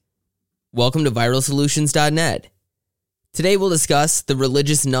Welcome to viralsolutions.net. Today we'll discuss the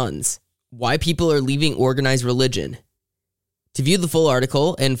religious nuns, why people are leaving organized religion. To view the full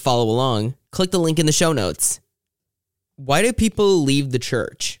article and follow along, click the link in the show notes. Why do people leave the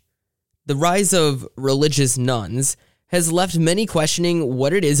church? The rise of religious nuns has left many questioning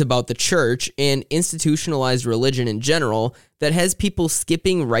what it is about the church and institutionalized religion in general that has people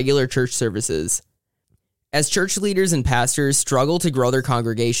skipping regular church services. As church leaders and pastors struggle to grow their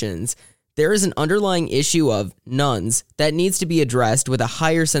congregations, there is an underlying issue of nuns that needs to be addressed with a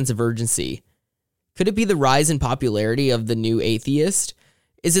higher sense of urgency. Could it be the rise in popularity of the new atheist?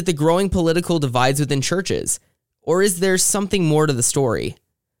 Is it the growing political divides within churches? Or is there something more to the story?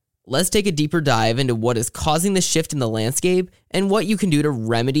 Let's take a deeper dive into what is causing the shift in the landscape and what you can do to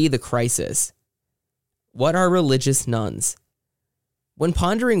remedy the crisis. What are religious nuns? When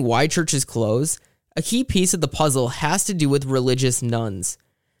pondering why churches close, a key piece of the puzzle has to do with religious nuns.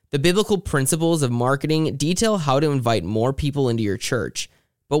 The biblical principles of marketing detail how to invite more people into your church,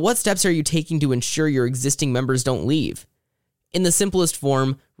 but what steps are you taking to ensure your existing members don't leave? In the simplest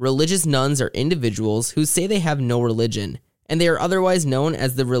form, religious nuns are individuals who say they have no religion, and they are otherwise known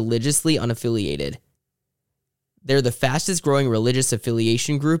as the religiously unaffiliated. They're the fastest growing religious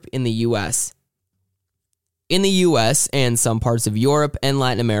affiliation group in the U.S. In the U.S. and some parts of Europe and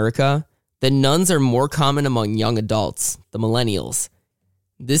Latin America, the nuns are more common among young adults, the millennials.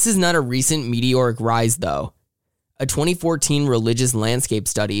 This is not a recent meteoric rise, though. A 2014 religious landscape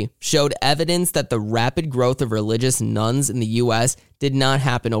study showed evidence that the rapid growth of religious nuns in the U.S. did not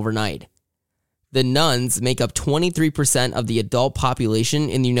happen overnight. The nuns make up 23% of the adult population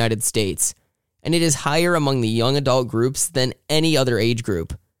in the United States, and it is higher among the young adult groups than any other age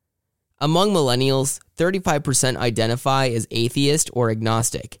group. Among millennials, 35% identify as atheist or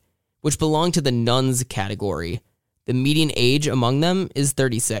agnostic, which belong to the nuns category. The median age among them is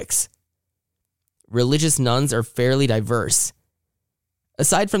 36. Religious nuns are fairly diverse.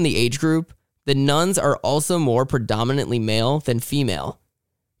 Aside from the age group, the nuns are also more predominantly male than female.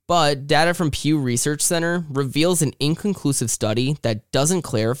 But data from Pew Research Center reveals an inconclusive study that doesn't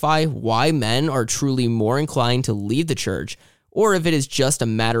clarify why men are truly more inclined to leave the church or if it is just a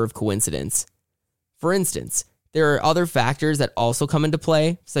matter of coincidence. For instance, there are other factors that also come into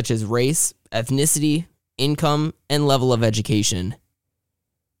play, such as race, ethnicity, income, and level of education.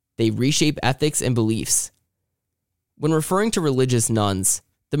 They reshape ethics and beliefs. When referring to religious nuns,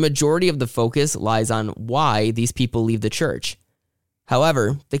 the majority of the focus lies on why these people leave the church.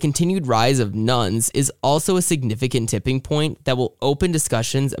 However, the continued rise of nuns is also a significant tipping point that will open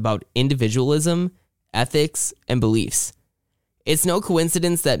discussions about individualism, ethics, and beliefs. It's no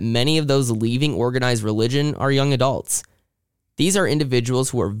coincidence that many of those leaving organized religion are young adults. These are individuals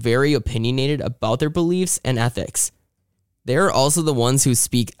who are very opinionated about their beliefs and ethics. They're also the ones who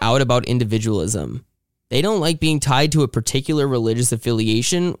speak out about individualism. They don't like being tied to a particular religious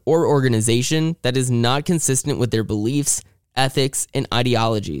affiliation or organization that is not consistent with their beliefs, ethics, and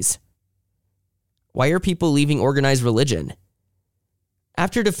ideologies. Why are people leaving organized religion?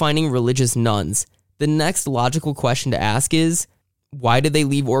 After defining religious nuns, the next logical question to ask is, why did they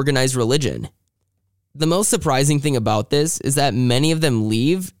leave organized religion? The most surprising thing about this is that many of them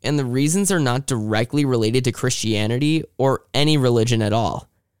leave, and the reasons are not directly related to Christianity or any religion at all.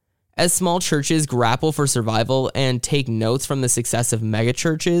 As small churches grapple for survival and take notes from the success of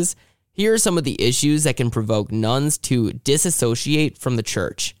megachurches, here are some of the issues that can provoke nuns to disassociate from the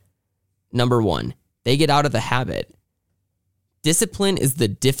church. Number 1, they get out of the habit. Discipline is the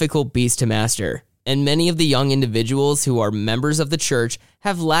difficult beast to master, and many of the young individuals who are members of the church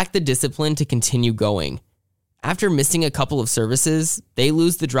have lacked the discipline to continue going. After missing a couple of services, they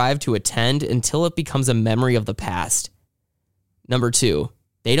lose the drive to attend until it becomes a memory of the past. Number 2,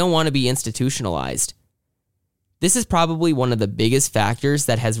 they don't want to be institutionalized. This is probably one of the biggest factors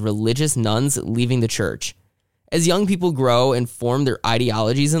that has religious nuns leaving the church. As young people grow and form their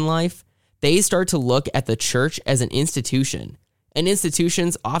ideologies in life, they start to look at the church as an institution, and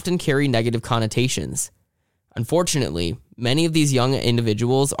institutions often carry negative connotations. Unfortunately, many of these young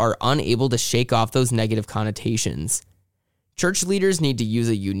individuals are unable to shake off those negative connotations. Church leaders need to use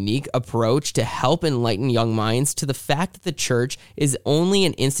a unique approach to help enlighten young minds to the fact that the church is only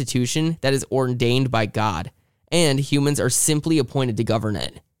an institution that is ordained by God, and humans are simply appointed to govern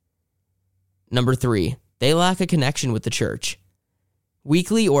it. Number 3, they lack a connection with the church.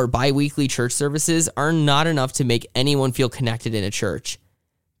 Weekly or bi-weekly church services are not enough to make anyone feel connected in a church.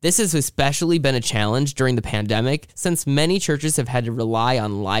 This has especially been a challenge during the pandemic since many churches have had to rely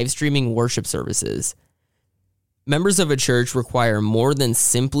on live streaming worship services. Members of a church require more than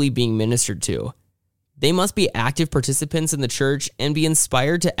simply being ministered to. They must be active participants in the church and be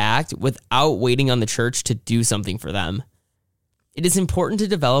inspired to act without waiting on the church to do something for them. It is important to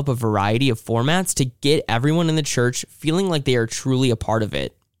develop a variety of formats to get everyone in the church feeling like they are truly a part of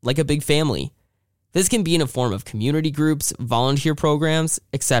it, like a big family. This can be in a form of community groups, volunteer programs,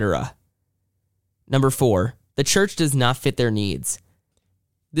 etc. Number 4, the church does not fit their needs.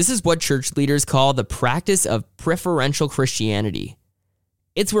 This is what church leaders call the practice of preferential Christianity.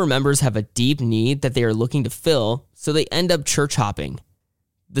 It's where members have a deep need that they are looking to fill, so they end up church hopping.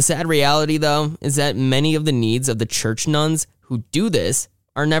 The sad reality, though, is that many of the needs of the church nuns who do this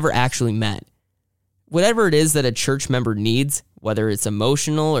are never actually met. Whatever it is that a church member needs, whether it's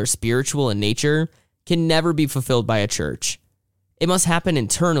emotional or spiritual in nature, can never be fulfilled by a church. It must happen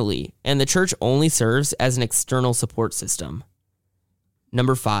internally, and the church only serves as an external support system.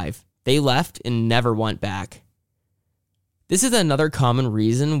 Number 5, they left and never went back. This is another common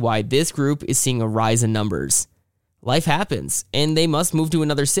reason why this group is seeing a rise in numbers. Life happens, and they must move to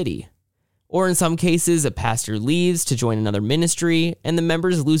another city. Or in some cases, a pastor leaves to join another ministry, and the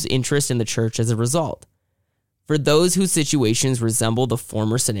members lose interest in the church as a result. For those whose situations resemble the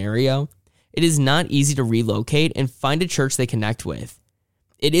former scenario, it is not easy to relocate and find a church they connect with.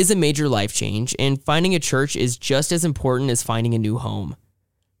 It is a major life change, and finding a church is just as important as finding a new home.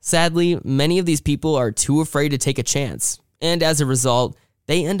 Sadly, many of these people are too afraid to take a chance, and as a result,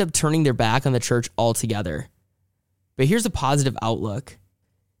 they end up turning their back on the church altogether. But here's a positive outlook.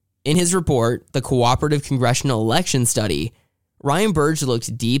 In his report, The Cooperative Congressional Election Study, Ryan Burge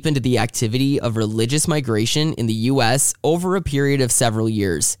looked deep into the activity of religious migration in the U.S. over a period of several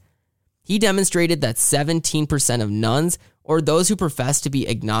years. He demonstrated that 17% of nuns, or those who profess to be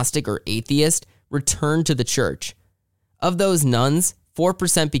agnostic or atheist, returned to the church. Of those nuns,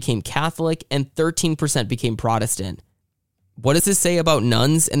 4% became Catholic and 13% became Protestant. What does this say about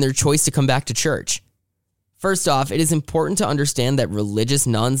nuns and their choice to come back to church? First off, it is important to understand that religious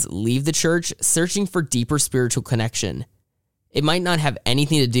nuns leave the church searching for deeper spiritual connection. It might not have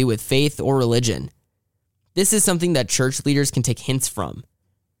anything to do with faith or religion. This is something that church leaders can take hints from.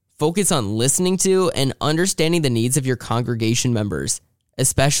 Focus on listening to and understanding the needs of your congregation members,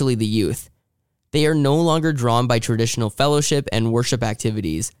 especially the youth. They are no longer drawn by traditional fellowship and worship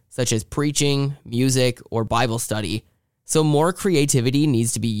activities, such as preaching, music, or Bible study, so more creativity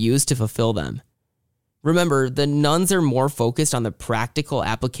needs to be used to fulfill them. Remember, the nuns are more focused on the practical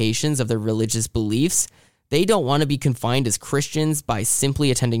applications of their religious beliefs. They don't want to be confined as Christians by simply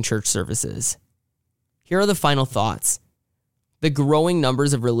attending church services. Here are the final thoughts. The growing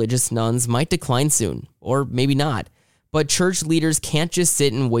numbers of religious nuns might decline soon, or maybe not, but church leaders can't just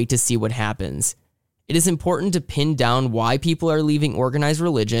sit and wait to see what happens. It is important to pin down why people are leaving organized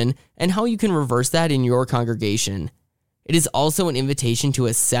religion and how you can reverse that in your congregation. It is also an invitation to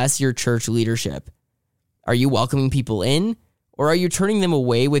assess your church leadership. Are you welcoming people in, or are you turning them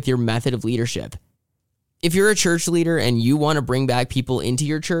away with your method of leadership? If you're a church leader and you want to bring back people into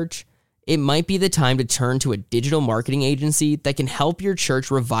your church, it might be the time to turn to a digital marketing agency that can help your church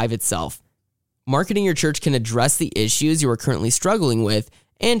revive itself. Marketing your church can address the issues you are currently struggling with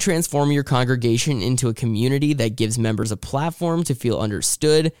and transform your congregation into a community that gives members a platform to feel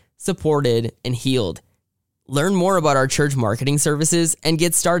understood, supported, and healed. Learn more about our church marketing services and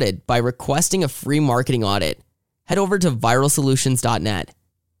get started by requesting a free marketing audit. Head over to viralsolutions.net.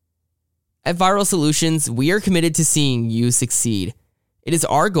 At Viral Solutions, we are committed to seeing you succeed. It is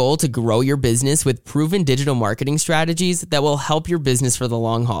our goal to grow your business with proven digital marketing strategies that will help your business for the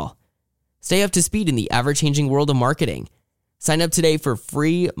long haul. Stay up to speed in the ever-changing world of marketing. Sign up today for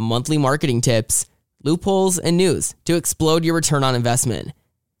free monthly marketing tips, loopholes, and news to explode your return on investment.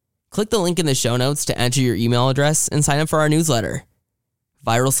 Click the link in the show notes to enter your email address and sign up for our newsletter.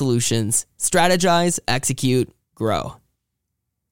 Viral Solutions. Strategize, execute, grow.